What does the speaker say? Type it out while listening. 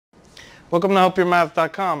Welcome to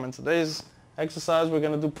helpyourmath.com. In today's exercise, we're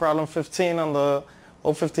going to do problem 15 on the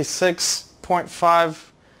 056.5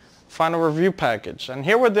 final review package. And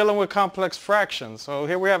here we're dealing with complex fractions. So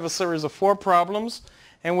here we have a series of 4 problems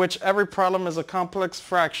in which every problem is a complex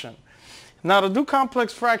fraction. Now to do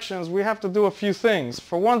complex fractions, we have to do a few things.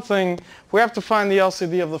 For one thing, we have to find the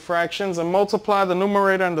LCD of the fractions and multiply the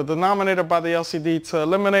numerator and the denominator by the LCD to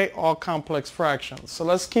eliminate all complex fractions. So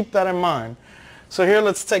let's keep that in mind. So here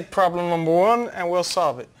let's take problem number 1 and we'll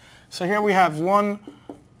solve it. So here we have 1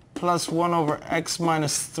 plus 1 over x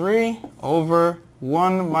minus 3 over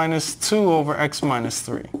 1 minus 2 over x minus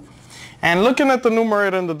 3. And looking at the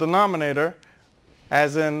numerator and the denominator,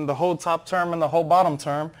 as in the whole top term and the whole bottom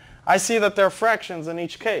term, I see that there are fractions in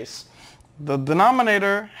each case. The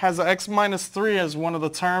denominator has a x minus 3 as one of the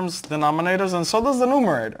terms denominators, and so does the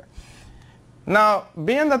numerator. Now,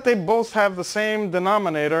 being that they both have the same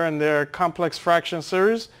denominator in their complex fraction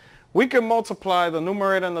series, we can multiply the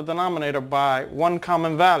numerator and the denominator by one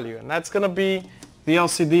common value, and that's going to be the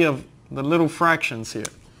LCD of the little fractions here.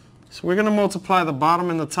 So we're going to multiply the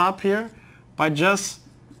bottom and the top here by just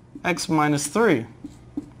x minus 3.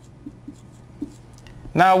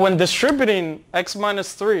 Now, when distributing x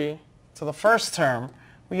minus 3 to the first term,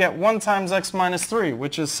 we get 1 times x minus 3,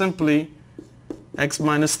 which is simply x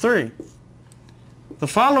minus 3. The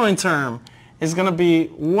following term is going to be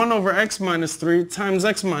 1 over x minus 3 times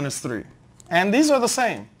x minus 3. And these are the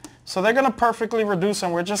same. So they're going to perfectly reduce,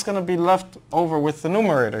 and we're just going to be left over with the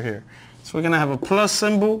numerator here. So we're going to have a plus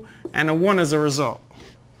symbol and a 1 as a result.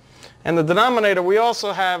 And the denominator, we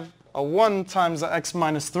also have a 1 times the x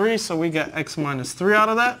minus 3, so we get x minus 3 out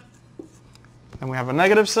of that. And we have a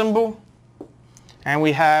negative symbol. And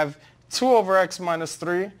we have 2 over x minus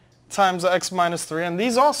 3 times the x minus 3. And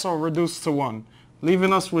these also reduce to 1.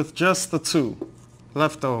 Leaving us with just the 2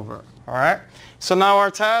 left over. All right? So now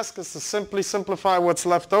our task is to simply simplify what's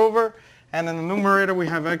left over. And in the numerator, we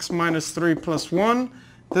have x minus 3 plus 1.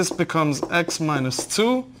 This becomes x minus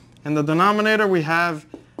 2. In the denominator, we have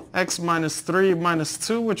x minus 3 minus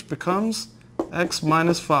 2, which becomes x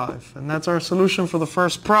minus 5. And that's our solution for the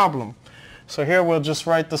first problem. So here we'll just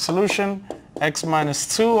write the solution, x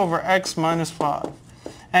minus 2 over x minus 5.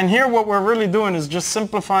 And here what we're really doing is just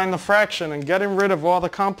simplifying the fraction and getting rid of all the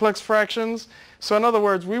complex fractions. So in other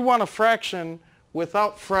words, we want a fraction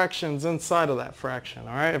without fractions inside of that fraction,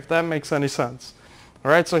 all right, if that makes any sense.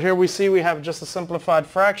 All right, so here we see we have just a simplified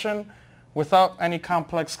fraction without any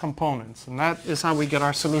complex components. And that is how we get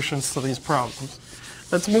our solutions to these problems.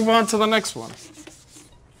 Let's move on to the next one.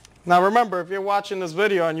 Now remember, if you're watching this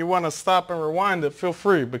video and you want to stop and rewind it, feel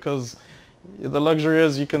free, because the luxury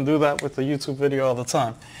is you can do that with the YouTube video all the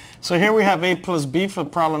time. So here we have a plus b for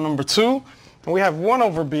problem number 2. And we have 1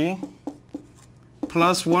 over b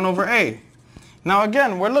plus 1 over a. Now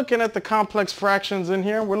again, we're looking at the complex fractions in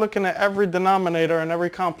here. We're looking at every denominator and every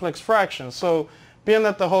complex fraction. So being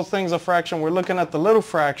that the whole thing's a fraction, we're looking at the little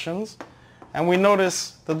fractions. And we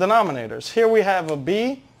notice the denominators. Here we have a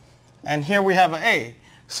b and here we have an a.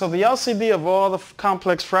 So the LCD of all the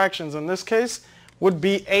complex fractions in this case would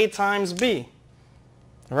be a times b,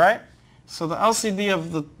 right? So the LCD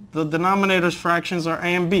of the denominator's fractions are a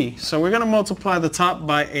and b. So we're going to multiply the top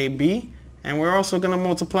by ab, and we're also going to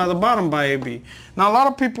multiply the bottom by ab. Now a lot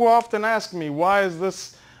of people often ask me, why is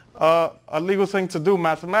this a legal thing to do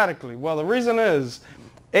mathematically? Well, the reason is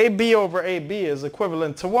ab over ab is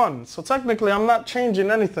equivalent to 1. So technically I'm not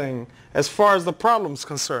changing anything as far as the problem's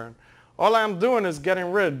concerned. All I'm doing is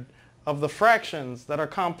getting rid of the fractions that are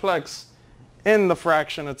complex in the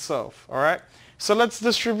fraction itself, all right? So let's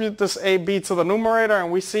distribute this AB to the numerator,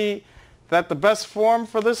 and we see that the best form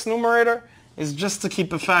for this numerator is just to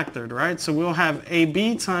keep it factored, right? So we'll have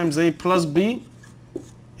AB times A plus B.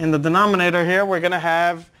 In the denominator here, we're going to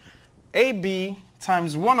have AB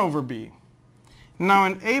times 1 over B. Now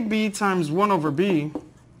in AB times 1 over B,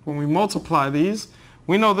 when we multiply these,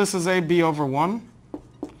 we know this is AB over 1,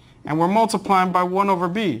 and we're multiplying by 1 over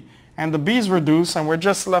B. And the B's reduce, and we're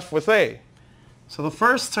just left with A. So the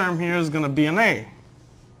first term here is going to be an A.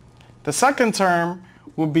 The second term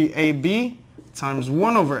will be AB times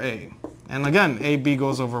 1 over A. And again, AB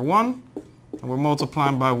goes over 1, and we're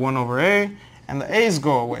multiplying by 1 over A, and the A's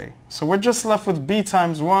go away. So we're just left with B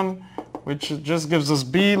times 1, which just gives us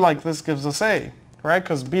B, like this gives us A, right?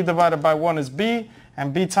 Because B divided by 1 is B,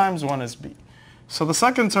 and B times 1 is B. So the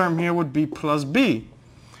second term here would be plus B.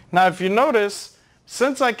 Now if you notice,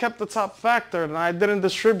 since I kept the top factored and I didn't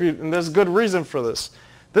distribute, and there's good reason for this,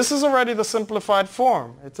 this is already the simplified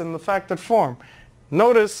form. It's in the factored form.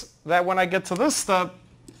 Notice that when I get to this step,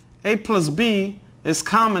 a plus b is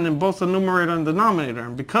common in both the numerator and denominator.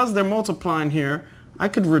 And because they're multiplying here, I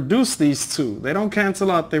could reduce these two. They don't cancel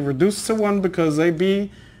out. They reduce to 1 because a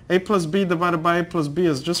plus b divided by a plus b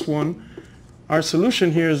is just 1. Our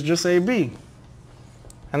solution here is just ab.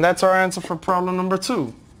 And that's our answer for problem number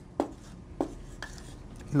 2.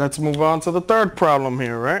 Let's move on to the third problem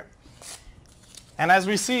here, right? And as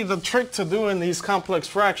we see, the trick to doing these complex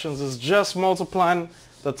fractions is just multiplying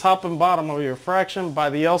the top and bottom of your fraction by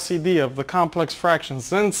the LCD of the complex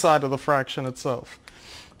fractions inside of the fraction itself.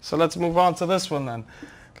 So let's move on to this one then.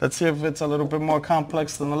 Let's see if it's a little bit more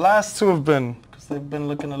complex than the last two have been, because they've been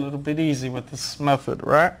looking a little bit easy with this method,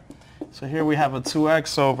 right? So here we have a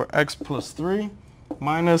 2x over x plus 3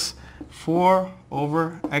 minus 4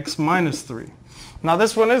 over x minus 3. Now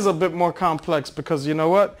this one is a bit more complex because you know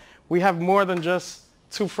what? We have more than just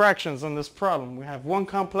two fractions in this problem. We have one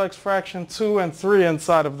complex fraction, 2 and 3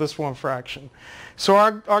 inside of this one fraction. So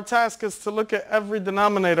our task is to look at every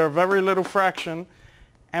denominator of every little fraction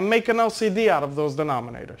and make an LCD out of those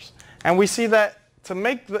denominators. And we see that to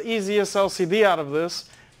make the easiest LCD out of this,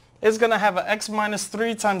 it's going to have an x minus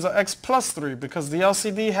 3 times an x plus 3 because the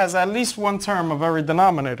LCD has at least one term of every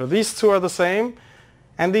denominator. These two are the same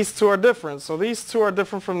and these two are different. So these two are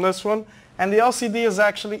different from this one, and the LCD is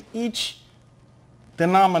actually each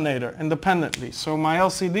denominator independently. So my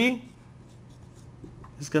LCD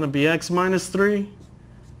is going to be x minus 3,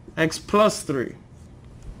 x plus 3.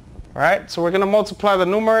 All right, so we're going to multiply the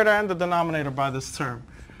numerator and the denominator by this term.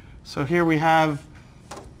 So here we have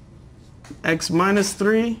x minus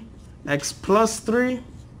 3, x plus 3,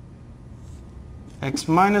 x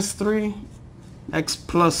minus 3, x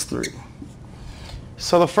plus 3.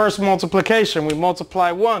 So the first multiplication, we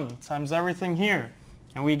multiply 1 times everything here,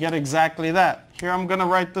 and we get exactly that. Here I'm going to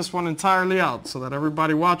write this one entirely out so that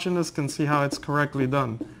everybody watching this can see how it's correctly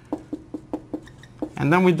done.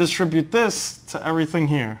 And then we distribute this to everything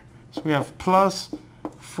here. So we have plus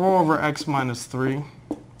 4 over x minus 3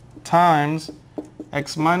 times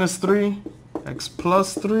x minus 3, x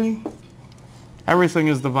plus 3. Everything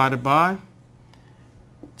is divided by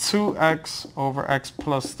 2x over x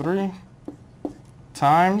plus 3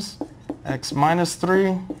 times x minus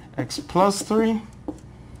 3, x plus 3.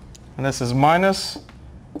 And this is minus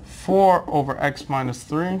 4 over x minus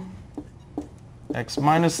 3, x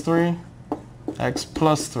minus 3, x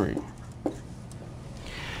plus 3.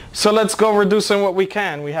 So let's go reducing what we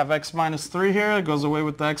can. We have x minus 3 here. It goes away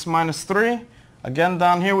with the x minus 3. Again,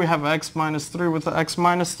 down here we have x minus 3 with the x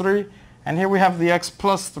minus 3. And here we have the x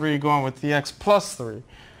plus 3 going with the x plus 3.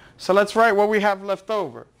 So let's write what we have left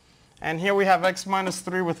over. And here we have x minus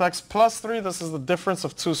 3 with x plus 3. This is the difference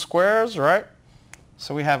of two squares, right?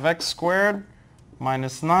 So we have x squared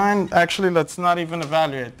minus 9. Actually, let's not even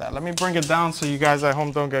evaluate that. Let me bring it down so you guys at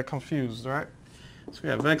home don't get confused, right? So we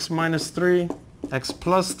have x minus 3, x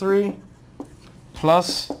plus 3,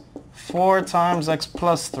 plus 4 times x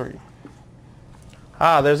plus 3.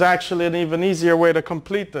 There's actually an even easier way to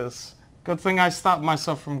complete this. Good thing I stopped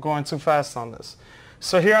myself from going too fast on this.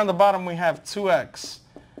 So here on the bottom we have 2x,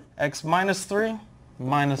 x minus 3,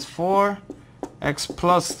 minus 4, x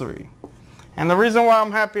plus 3. And the reason why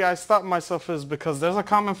I'm happy I stopped myself is because there's a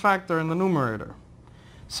common factor in the numerator.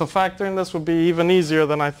 So factoring this would be even easier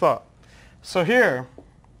than I thought. So here,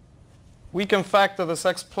 we can factor this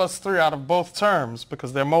x plus 3 out of both terms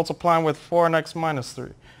because they're multiplying with 4 and x minus 3.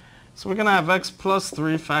 So we're going to have x plus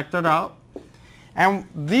 3 factored out. And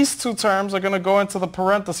these two terms are going to go into the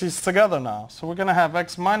parentheses together now. So we're going to have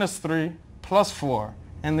x minus 3 plus 4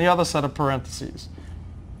 in the other set of parentheses.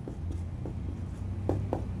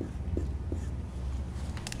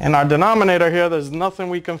 In our denominator here, there's nothing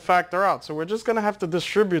we can factor out. So we're just going to have to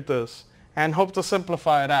distribute this and hope to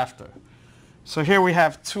simplify it after. So here we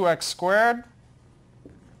have 2x squared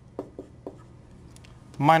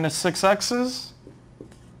minus 6x's.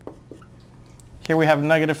 Here we have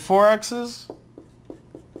negative 4x's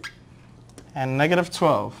and negative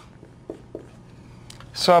 12.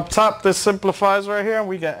 So up top this simplifies right here and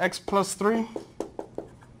we get x plus 3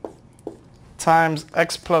 times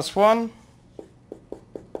x plus 1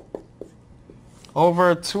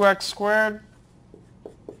 over 2x squared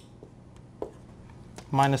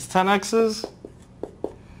minus 10x's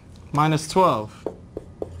minus 12.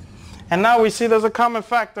 And now we see there's a common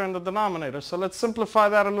factor in the denominator. So let's simplify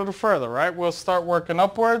that a little further, right? We'll start working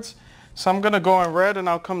upwards. So I'm going to go in red and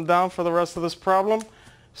I'll come down for the rest of this problem.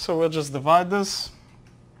 So we'll just divide this.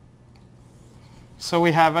 So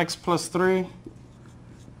we have x plus 3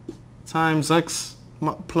 times x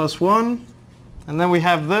plus 1. And then we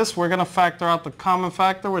have this. We're going to factor out the common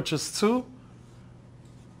factor, which is 2.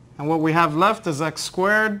 And what we have left is x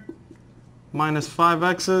squared minus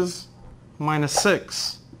 5x's minus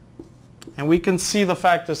 6. And we can see the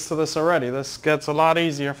factors to this already. This gets a lot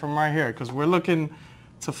easier from right here because we're looking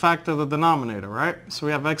to factor the denominator, right? So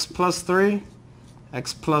we have x plus 3,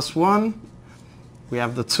 x plus 1. We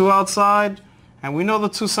have the 2 outside. And we know the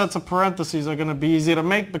two sets of parentheses are going to be easy to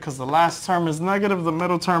make because the last term is negative, the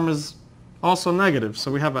middle term is also negative.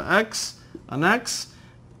 So we have an x.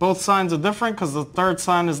 Both signs are different because the third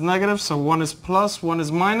sign is negative, so one is plus, one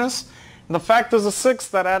is minus. And the factors of 6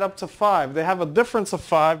 that add up to 5. They have a difference of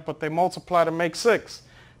 5, but they multiply to make 6.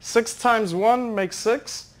 6 times 1 makes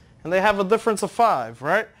 6, and they have a difference of 5,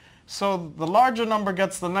 right? So the larger number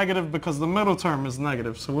gets the negative because the middle term is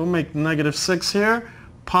negative. So we'll make negative 6 here,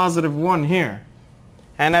 positive 1 here.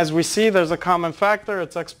 And as we see, there's a common factor.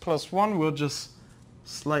 It's x plus 1. We'll just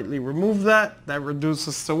slightly remove that. That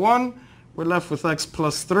reduces to 1. We're left with x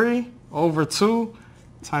plus 3 over 2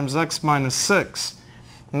 times x minus 6.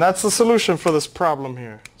 And that's the solution for this problem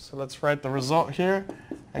here. So let's write the result here.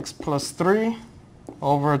 X plus 3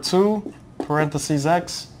 over 2 parentheses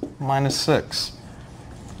x minus 6.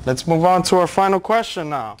 Let's move on to our final question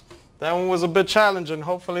now. That one was a bit challenging.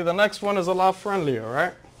 Hopefully the next one is a lot friendlier,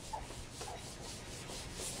 right?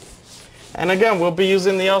 And again, we'll be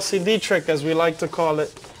using the LCD trick, as we like to call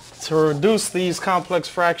it, to reduce these complex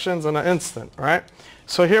fractions in an instant, right?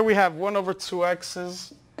 So here we have 1 over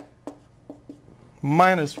 2x's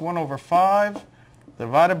minus 1 over 5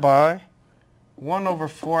 divided by 1 over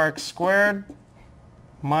 4x squared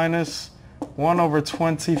minus 1 over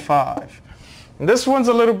 25. And this one's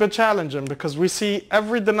a little bit challenging because we see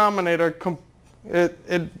every denominator,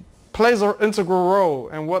 it plays an integral role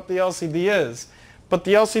in what the LCD is. But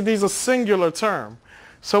the LCD is a singular term.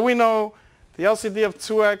 So we know the LCD of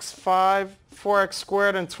 2x, 5, 4x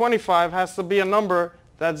squared, and 25 has to be a number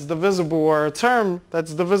that's divisible, or a term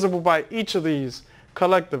that's divisible by each of these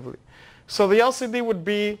collectively. So the LCD would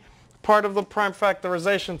be part of the prime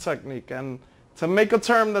factorization technique. And to make a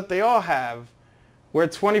term that they all have, where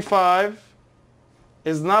 25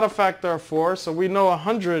 is not a factor of 4, so we know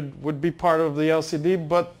 100 would be part of the LCD,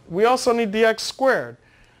 but we also need the x squared.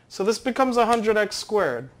 So this becomes 100x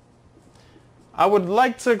squared. I would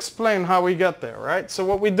like to explain how we get there, right? So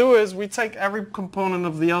what we do is we take every component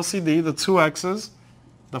of the LCD, the 2x's,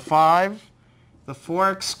 the 5, the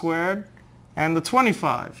 4x squared, and the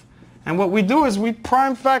 25. And what we do is we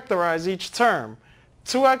prime factorize each term.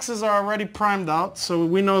 2x's are already primed out, so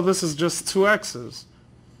we know this is just 2x's.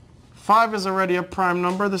 5 is already a prime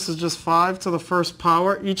number. This is just 5 to the first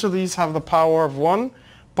power. Each of these have the power of 1.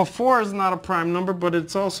 But 4 is not a prime number, but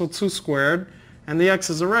it's also 2 squared, and the x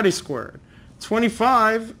is already squared.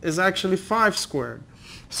 25 is actually 5 squared.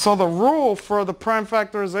 So the rule for the prime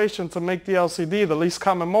factorization to make the LCD, the least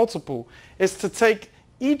common multiple, is to take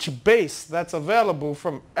each base that's available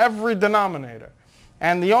from every denominator.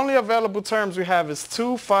 And the only available terms we have is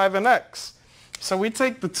 2, 5, and x. So we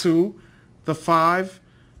take the 2, the 5,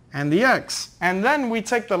 and the x. And then we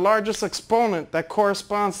take the largest exponent that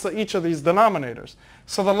corresponds to each of these denominators.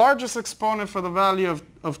 So the largest exponent for the value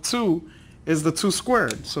of 2 is the 2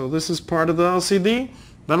 squared. So this is part of the LCD.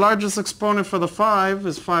 The largest exponent for the 5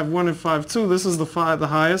 is 5, 1, and 5, 2. This is the 5, the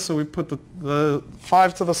highest, so we put the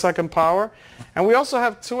 5 to the second power. And we also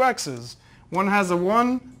have 2 x's. One has a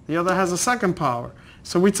 1, the other has a second power.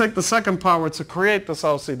 So we take the second power to create this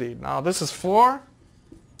LCD. Now this is 4,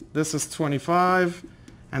 this is 25,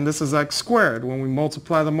 and this is x squared. When we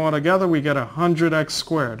multiply them all together, we get 100x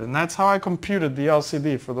squared. And that's how I computed the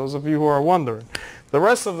LCD, for those of you who are wondering. The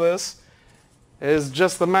rest of this is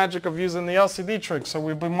just the magic of using the LCD trick. So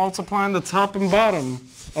we've been multiplying the top and bottom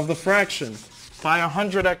of the fraction by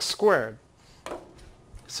 100x squared.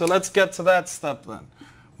 So let's get to that step then.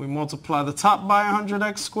 We multiply the top by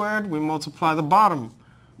 100x squared. We multiply the bottom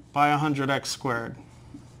by 100x squared.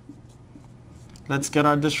 Let's get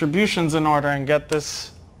our distributions in order and get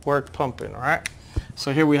this work pumping, all right?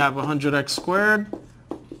 So here we have 100x squared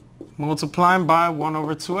multiplying by 1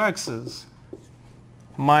 over 2x's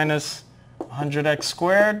minus 100x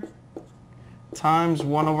squared times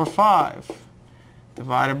 1 over 5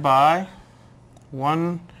 divided by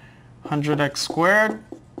 100x squared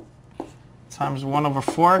times 1 over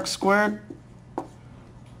 4x squared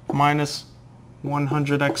minus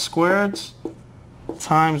 100x squared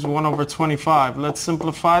times 1 over 25. Let's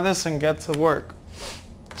simplify this and get to work.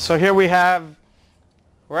 So here we have,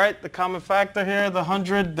 right, the common factor here, the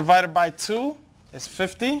 100 divided by 2 is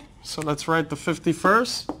 50. So let's write the 50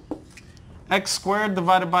 first. X squared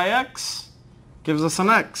divided by x gives us an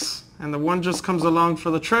x. And the 1 just comes along for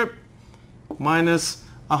the trip. Minus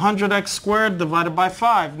 100x squared divided by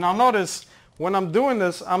 5. Now notice, when I'm doing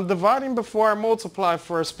this, I'm dividing before I multiply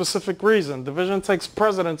for a specific reason. Division takes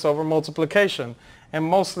precedence over multiplication. in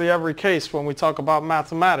mostly every case when we talk about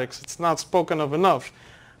mathematics. It's not spoken of enough.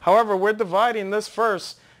 However, we're dividing this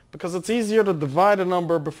first because it's easier to divide a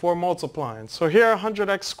number before multiplying. So here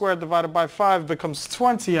 100x squared divided by 5 becomes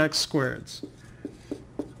 20x squared.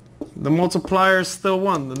 The multiplier is still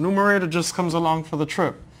 1. The numerator just comes along for the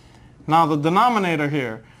trip. Now the denominator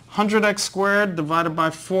here, 100x squared divided by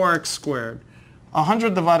 4x squared.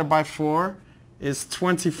 100 divided by 4 is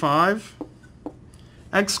 25.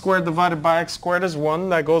 X squared divided by x squared is 1.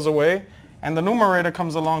 That goes away. And the numerator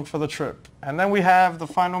comes along for the trip. And then we have the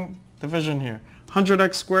final division here.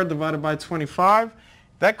 100x squared divided by 25.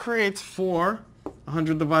 That creates 4.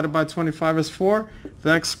 100 divided by 25 is 4.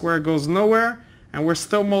 The x squared goes nowhere. And we're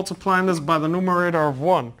still multiplying this by the numerator of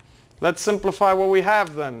 1. Let's simplify what we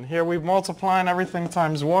have then. Here we're multiplying everything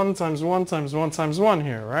times 1 times 1 times 1 times 1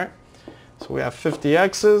 here, right? So we have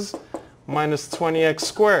 50x's minus 20x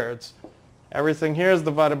squared. Everything here is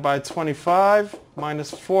divided by 25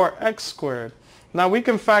 minus 4x squared. Now we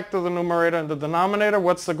can factor the numerator and the denominator.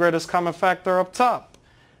 What's the greatest common factor up top?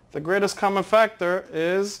 The greatest common factor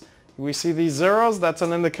is, we see these zeros. That's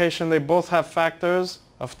an indication they both have factors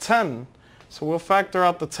of 10. So we'll factor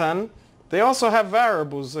out the 10. They also have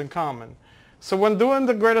variables in common. So when doing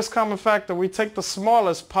the greatest common factor, we take the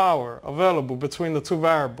smallest power available between the two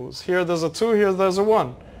variables. Here there's a 2, here there's a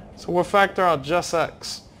 1. So we'll factor out just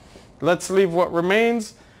x. Let's leave what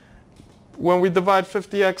remains. When we divide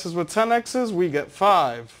 50x's with 10x's, we get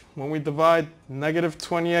 5. When we divide negative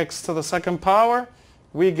 20x to the second power,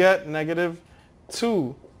 we get negative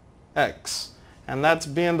 2x. And that's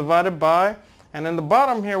being divided by, and in the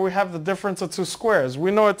bottom here we have the difference of two squares.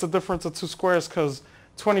 We know it's a difference of two squares because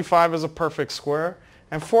 25 is a perfect square,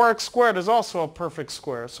 and 4x squared is also a perfect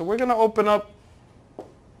square. So we're going to open up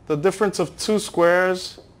the difference of two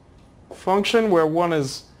squares function where one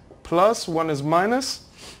is plus, one is minus.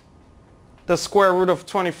 The square root of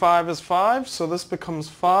 25 is 5, so this becomes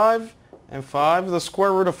 5 and 5. The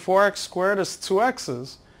square root of 4x squared is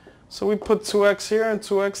 2x's. So we put 2x here and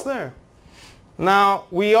 2x there. Now,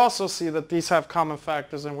 we also see that these have common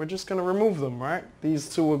factors, and we're just going to remove them, right? These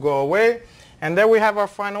two will go away. And there we have our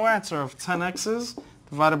final answer of 10x's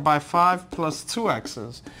divided by 5 plus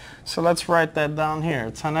 2x's. So let's write that down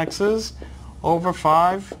here. 10x's over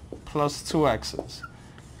 5 plus 2x's.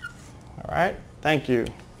 All right? Thank you.